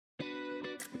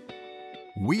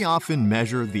We often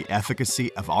measure the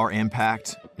efficacy of our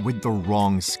impact with the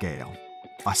wrong scale,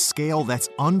 a scale that's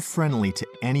unfriendly to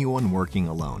anyone working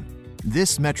alone.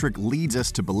 This metric leads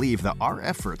us to believe that our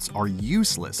efforts are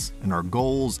useless and our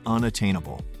goals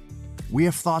unattainable. We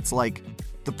have thoughts like,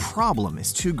 the problem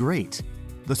is too great,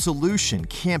 the solution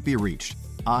can't be reached,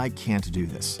 I can't do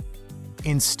this.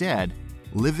 Instead,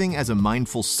 living as a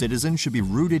mindful citizen should be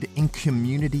rooted in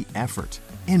community effort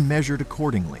and measured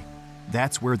accordingly.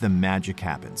 That's where the magic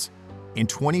happens. In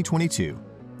 2022,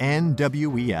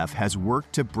 NWEF has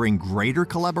worked to bring greater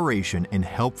collaboration and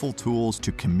helpful tools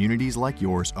to communities like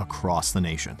yours across the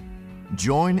nation.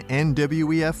 Join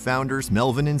NWEF founders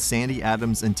Melvin and Sandy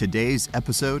Adams in today's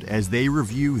episode as they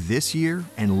review this year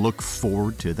and look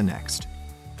forward to the next.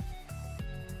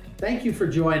 Thank you for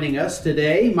joining us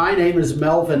today. My name is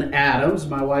Melvin Adams.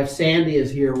 My wife Sandy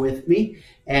is here with me,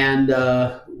 and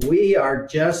we are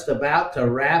just about to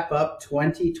wrap up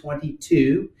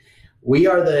 2022. We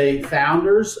are the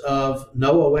founders of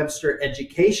Noah Webster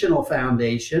Educational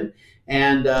Foundation,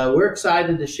 and we're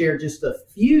excited to share just a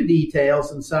few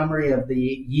details and summary of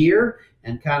the year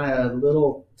and kind of a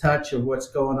little touch of what's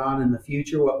going on in the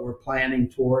future, what we're planning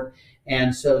toward.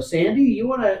 And so, Sandy, you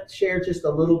want to share just a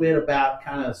little bit about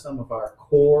kind of some of our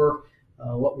core,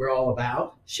 what we're all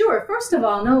about? Sure. First of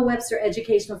all, Noah Webster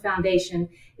Educational Foundation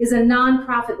is a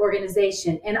nonprofit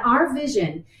organization, and our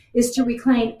vision is to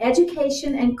reclaim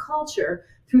education and culture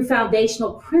through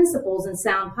foundational principles and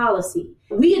sound policy.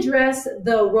 We address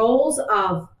the roles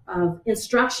of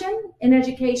instruction in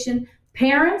education,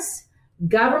 parents,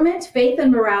 government, faith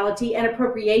and morality, and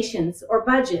appropriations or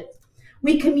budget.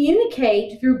 We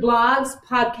communicate through blogs,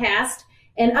 podcasts,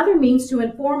 and other means to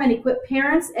inform and equip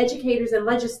parents, educators, and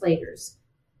legislators.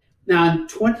 Now, in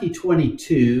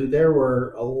 2022, there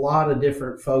were a lot of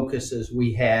different focuses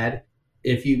we had.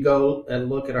 If you go and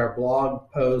look at our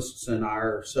blog posts and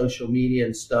our social media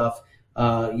and stuff,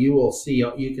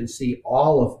 you can see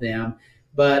all of them.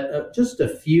 But just a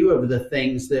few of the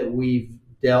things that we've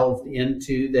delved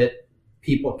into that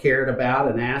people cared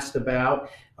about and asked about.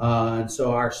 And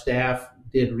so our staff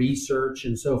did research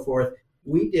and so forth.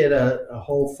 We did a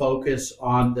whole focus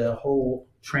on the whole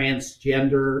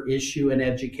transgender issue in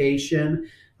education.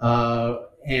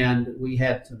 And we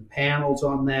had some panels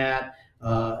on that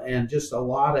and just a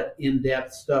lot of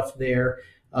in-depth stuff there.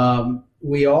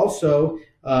 We also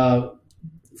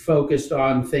focused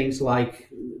on things like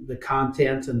the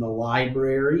content in the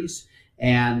libraries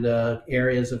and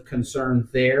areas of concern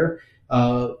there.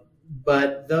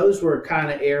 But those were kind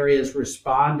of areas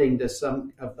responding to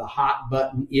some of the hot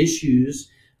button issues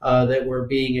that were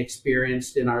being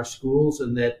experienced in our schools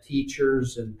and that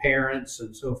teachers and parents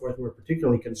and so forth were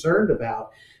particularly concerned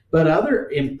about. But other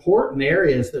important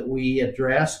areas that we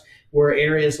addressed were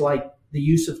areas like the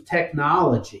use of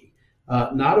technology,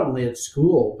 not only at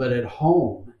school, but at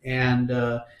home, and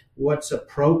what's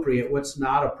appropriate, what's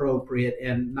not appropriate,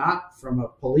 and not from a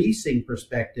policing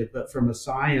perspective, but from a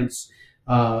science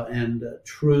and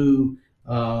true,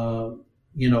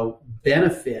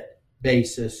 benefit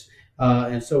basis.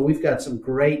 And so we've got some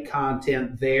great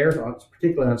content there,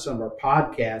 particularly on some of our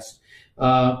podcasts.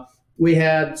 We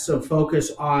had some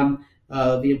focus on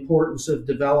the importance of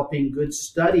developing good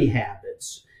study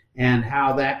habits and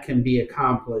how that can be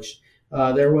accomplished.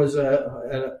 There was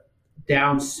a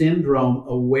Down syndrome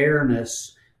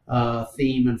awareness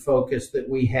theme and focus that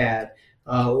we had.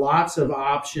 Lots of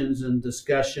options and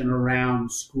discussion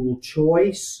around school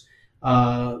choice,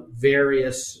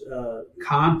 various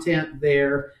content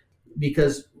there,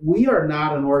 because we are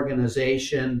not an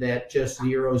organization that just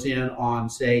zeroes in on,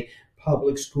 say,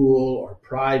 public school or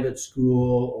private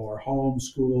school or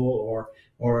homeschool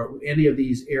or any of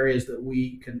these areas that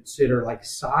we consider like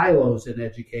silos in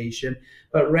education,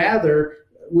 but rather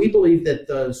we believe that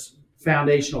those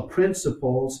foundational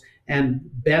principles and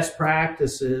best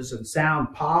practices and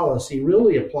sound policy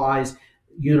really applies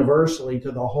universally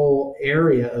to the whole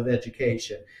area of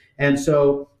education. And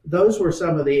so those were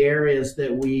some of the areas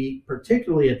that we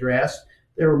particularly addressed.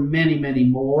 There were many, many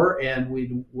more, and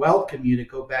we'd welcome you to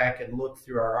go back and look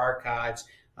through our archives.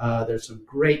 There's some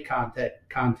great content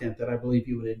that I believe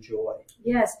you would enjoy.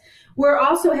 Yes. We're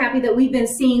also happy that we've been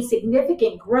seeing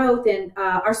significant growth in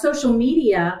our social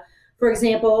media. For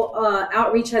example,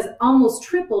 outreach has almost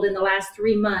tripled in the last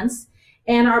 3 months,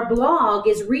 and our blog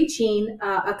is reaching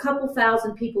a couple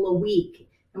thousand people a week,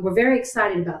 and we're very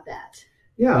excited about that.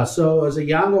 Yeah, so as a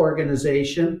young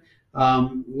organization,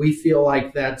 we feel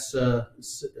like that's a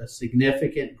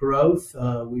significant growth.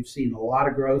 We've seen a lot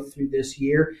of growth through this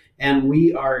year, and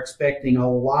we are expecting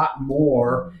a lot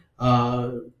more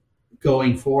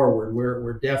going forward.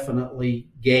 We're definitely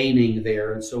gaining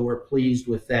there, and so we're pleased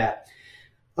with that.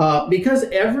 Because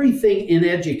everything in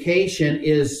education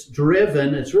is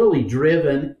driven, it's really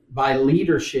driven by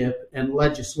leadership and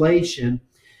legislation.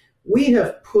 We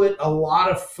have put a lot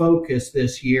of focus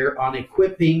this year on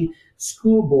equipping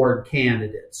school board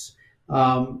candidates.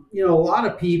 A lot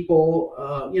of people,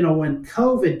 when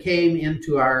COVID came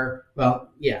into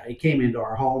it came into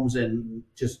our homes and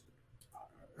just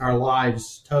our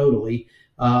lives totally.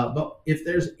 But if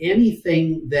there's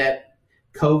anything that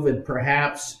COVID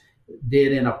perhaps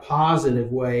did in a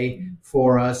positive way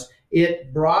for us,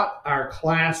 it brought our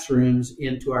classrooms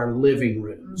into our living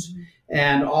rooms. Mm-hmm.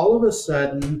 And all of a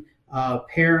sudden,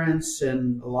 parents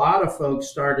and a lot of folks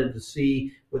started to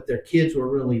see what their kids were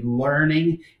really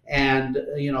learning. And,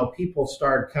 people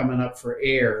started coming up for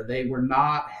air. They were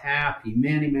not happy.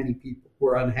 Many people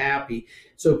were unhappy.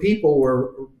 So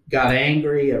people got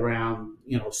angry around,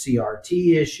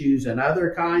 CRT issues and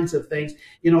other kinds of things.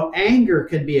 Anger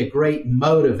can be a great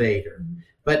motivator,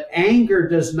 but anger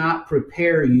does not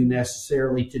prepare you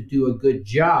necessarily to do a good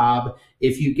job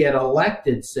if you get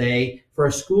elected, say, for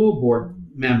a school board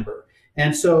member.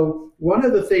 And so one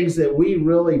of the things that we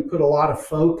really put a lot of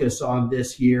focus on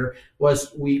this year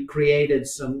was we created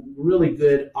some really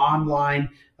good online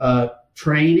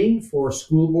training for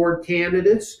school board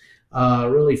candidates,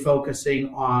 really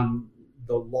focusing on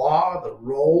the law, the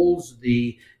roles,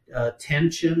 the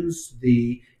tensions,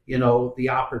 the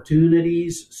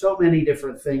opportunities, so many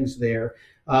different things there.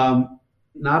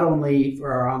 Not only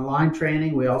for our online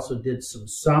training, we also did some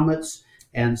summits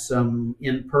and some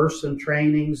in-person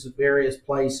trainings at various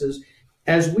places.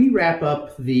 As we wrap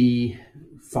up the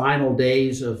final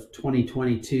days of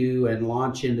 2022 and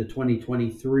launch into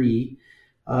 2023,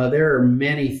 there are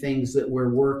many things that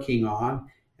we're working on.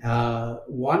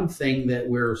 One thing that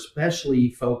we're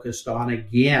especially focused on,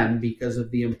 again, because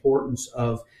of the importance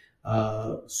of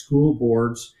school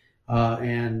boards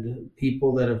and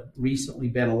people that have recently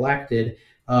been elected,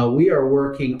 we are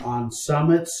working on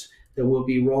summits that will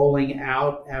be rolling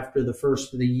out after the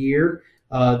first of the year.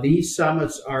 These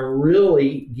summits are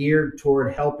really geared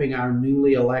toward helping our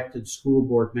newly elected school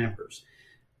board members.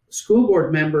 School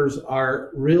board members are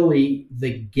really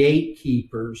the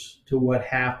gatekeepers to what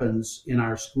happens in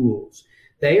our schools.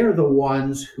 They are the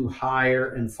ones who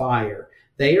hire and fire.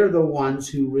 They are the ones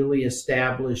who really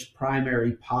establish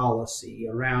primary policy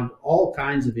around all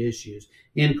kinds of issues,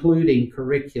 including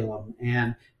curriculum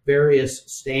and various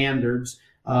standards.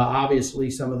 Obviously,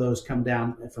 some of those come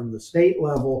down from the state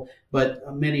level, but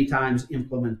many times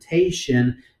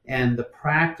implementation and the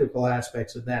practical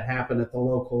aspects of that happen at the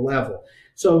local level.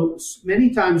 So many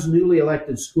times newly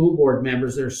elected school board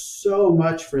members, there's so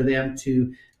much for them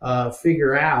to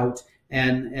figure out,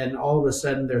 and all of a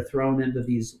sudden they're thrown into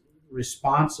these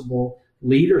responsible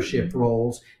leadership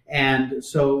roles. And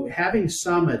so having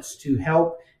summits to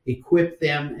help equip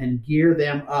them and gear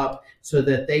them up so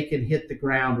that they can hit the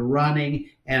ground running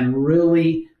and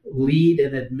really lead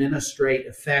and administrate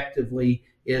effectively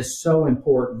is so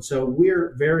important. So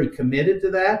we're very committed to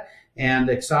that and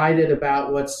excited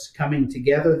about what's coming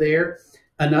together there.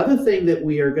 Another thing that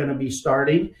we are going to be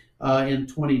starting in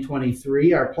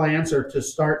 2023, our plans are to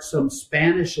start some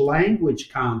Spanish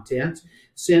language content,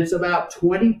 since about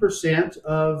 20%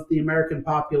 of the American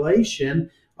population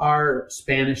are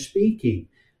Spanish speaking.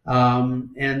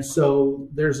 And so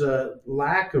there's a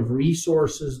lack of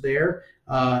resources there,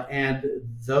 and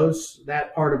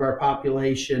that part of our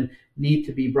population need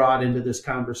to be brought into this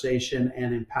conversation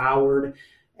and empowered.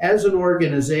 As an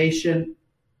organization,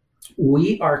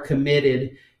 we are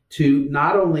committed to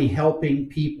not only helping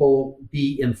people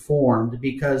be informed,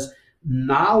 because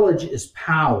knowledge is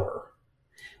power,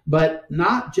 but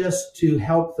not just to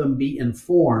help them be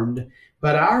informed,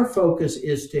 but our focus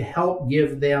is to help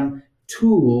give them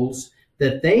tools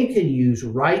that they can use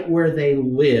right where they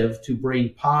live to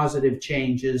bring positive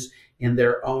changes in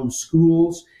their own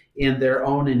schools, in their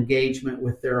own engagement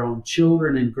with their own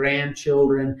children and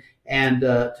grandchildren, and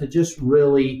to just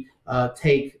really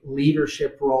take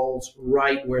leadership roles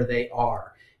right where they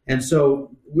are. And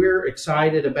so we're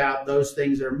excited about those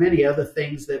things. There are many other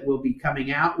things that we'll be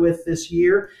coming out with this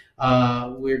year.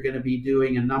 We're going to be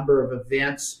doing a number of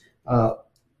events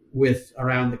with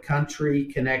around the country,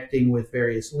 connecting with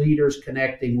various leaders,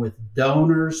 connecting with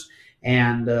donors.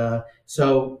 And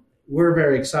so we're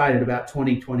very excited about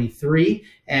 2023,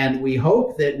 and we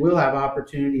hope that we'll have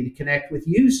opportunity to connect with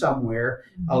you somewhere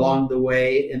along the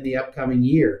way in the upcoming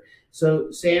year.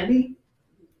 So, Sandy,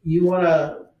 you want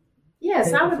to?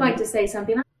 Yes, I would like to say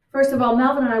something. First of all,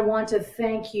 Melvin and I want to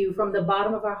thank you from the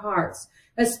bottom of our hearts,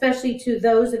 especially to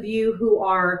those of you who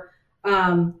are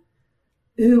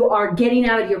who are getting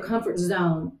out of your comfort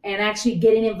zone and actually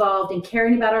getting involved and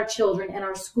caring about our children and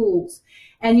our schools.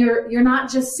 And you're not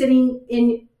just sitting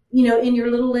in your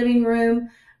little living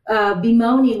room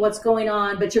bemoaning what's going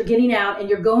on, but you're getting out and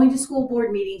you're going to school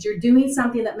board meetings. You're doing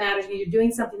something that matters, and you're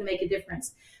doing something to make a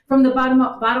difference. From the bottom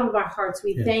of our hearts,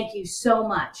 we thank you so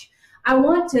much. I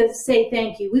want to say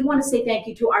thank you. We want to say thank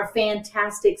you to our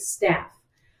fantastic staff.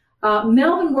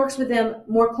 Melvin works with them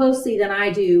more closely than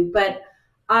I do, but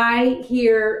I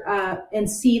hear and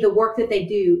see the work that they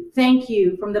do. Thank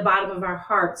you from the bottom of our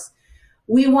hearts.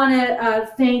 We want to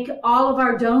thank all of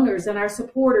our donors and our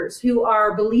supporters who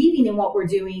are believing in what we're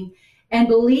doing and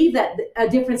believe that a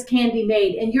difference can be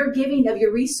made, and you're giving of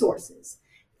your resources.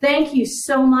 Thank you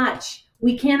so much.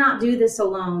 We cannot do this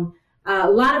alone. A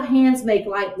lot of hands make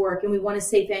light work, and we want to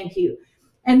say thank you.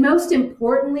 And most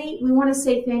importantly, we want to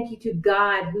say thank you to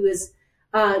God, who has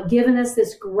given us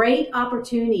this great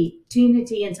opportunity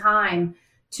and time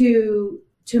to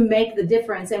make the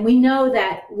difference. And we know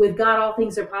that with God, all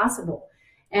things are possible.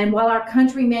 And while our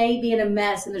country may be in a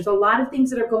mess, and there's a lot of things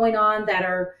that are going on that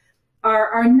are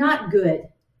not good,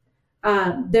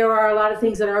 there are a lot of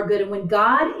things that are good. And when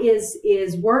God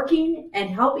is working and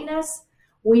helping us,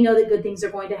 we know that good things are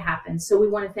going to happen. So we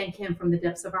want to thank him from the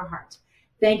depths of our heart.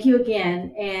 Thank you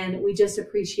again, and we just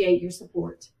appreciate your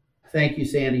support. Thank you,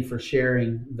 Sandy, for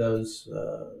sharing those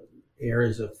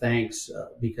areas of thanks,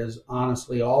 because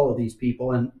honestly, all of these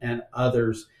people and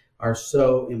others are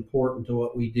so important to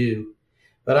what we do.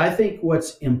 But I think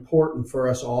what's important for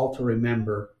us all to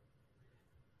remember,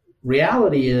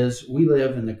 reality is we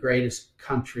live in the greatest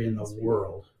country in the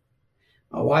world.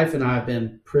 My wife and I have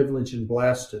been privileged and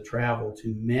blessed to travel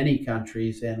to many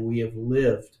countries, and we have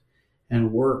lived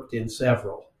and worked in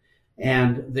several.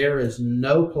 And there is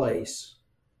no place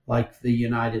like the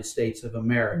United States of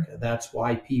America. That's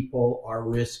why people are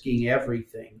risking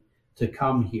everything to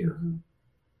come here. Mm-hmm.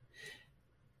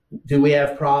 Do we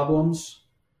have problems?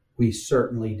 We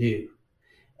certainly do.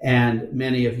 And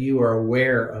many of you are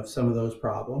aware of some of those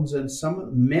problems, and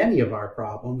many of our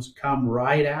problems come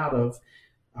right out of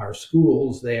our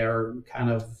schools. They are kind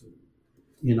of,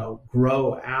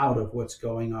 grow out of what's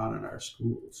going on in our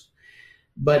schools.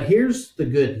 But here's the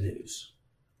good news.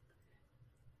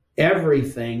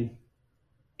 Everything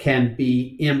can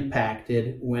be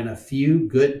impacted when a few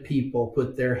good people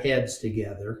put their heads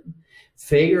together,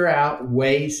 figure out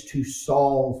ways to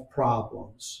solve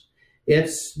problems.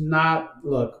 It's not,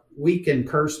 look, we can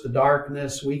curse the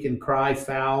darkness, we can cry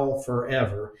foul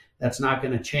forever. That's not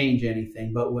going to change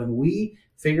anything. But when we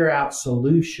figure out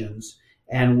solutions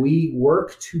and we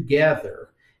work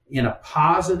together in a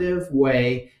positive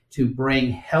way to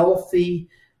bring healthy,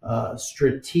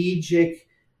 strategic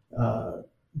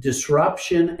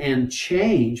disruption and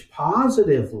change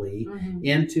positively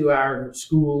into our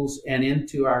schools and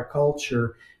into our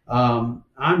culture,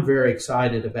 I'm very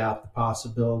excited about the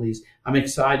possibilities. I'm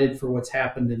excited for what's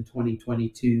happened in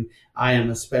 2022. I am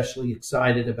especially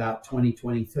excited about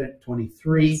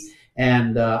 2023.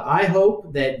 And I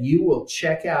hope that you will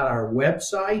check out our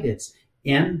website. It's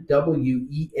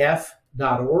nwef.org.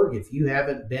 If you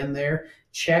haven't been there,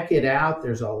 check it out.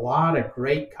 There's a lot of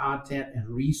great content and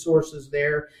resources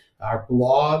there. Our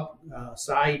blog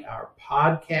site, our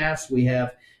podcast. We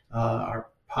have our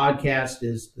podcast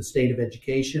is The State of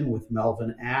Education with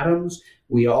Melvin Adams.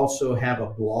 We also have a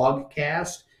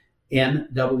blogcast,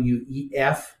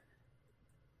 NWEF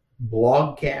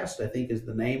Blogcast, I think is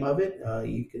the name of it.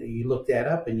 You look that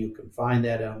up and you can find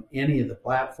that on any of the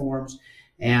platforms.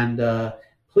 And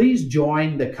please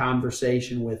join the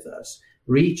conversation with us.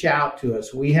 Reach out to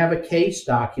us. We have a case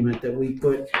document that we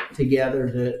put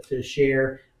together to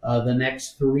share the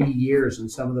next 3 years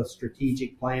and some of the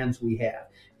strategic plans we have.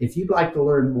 If you'd like to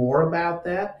learn more about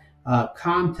that,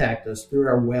 contact us through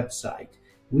our website.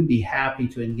 We'd be happy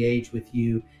to engage with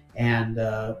you, and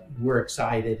we're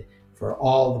excited for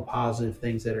all the positive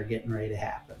things that are getting ready to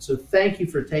happen. So thank you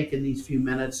for taking these few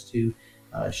minutes to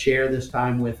share this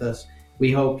time with us.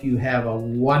 We hope you have a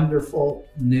wonderful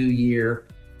new year,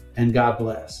 and God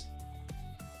bless.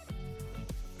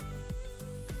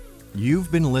 You've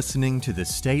been listening to The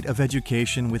State of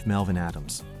Education with Melvin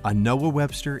Adams, a Noah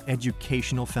Webster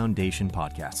Educational Foundation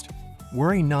podcast.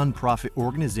 We're a nonprofit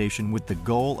organization with the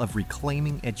goal of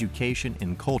reclaiming education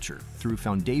and culture through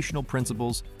foundational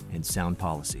principles and sound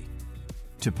policy.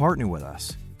 To partner with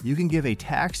us, you can give a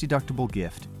tax-deductible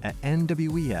gift at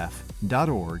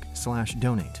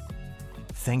nwef.org/donate.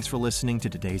 Thanks for listening to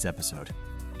today's episode.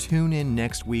 Tune in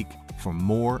next week for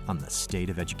more on the state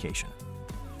of education.